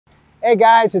Hey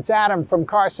guys, it's Adam from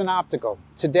Carson Optical.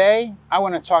 Today, I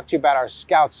want to talk to you about our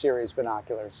Scout series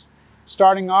binoculars.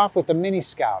 Starting off with the Mini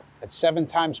Scout at 7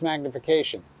 times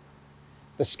magnification,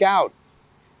 the Scout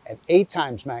at 8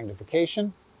 times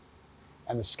magnification,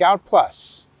 and the Scout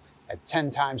Plus at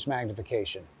 10 times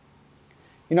magnification.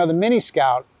 You know, the Mini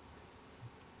Scout,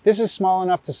 this is small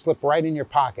enough to slip right in your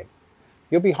pocket.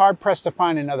 You'll be hard-pressed to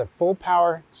find another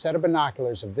full-power set of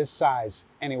binoculars of this size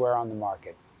anywhere on the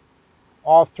market.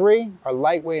 All three are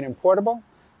lightweight and portable.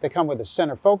 They come with a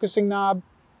center focusing knob,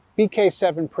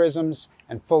 BK7 prisms,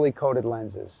 and fully coated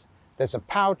lenses. There's a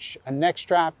pouch, a neck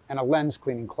strap, and a lens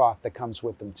cleaning cloth that comes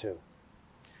with them too.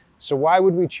 So why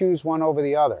would we choose one over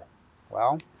the other?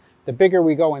 Well, the bigger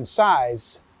we go in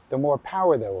size, the more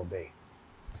power there will be.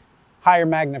 Higher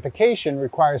magnification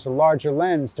requires a larger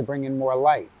lens to bring in more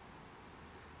light.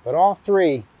 But all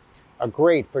three are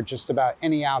great for just about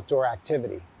any outdoor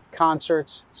activity.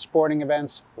 Concerts, sporting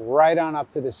events, right on up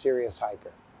to the serious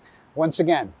hiker. Once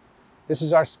again, this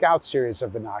is our Scout series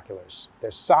of binoculars.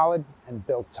 They're solid and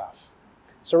built tough.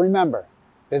 So remember,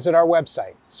 visit our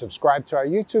website, subscribe to our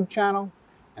YouTube channel,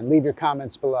 and leave your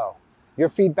comments below. Your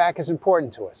feedback is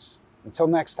important to us. Until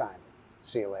next time,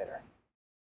 see you later.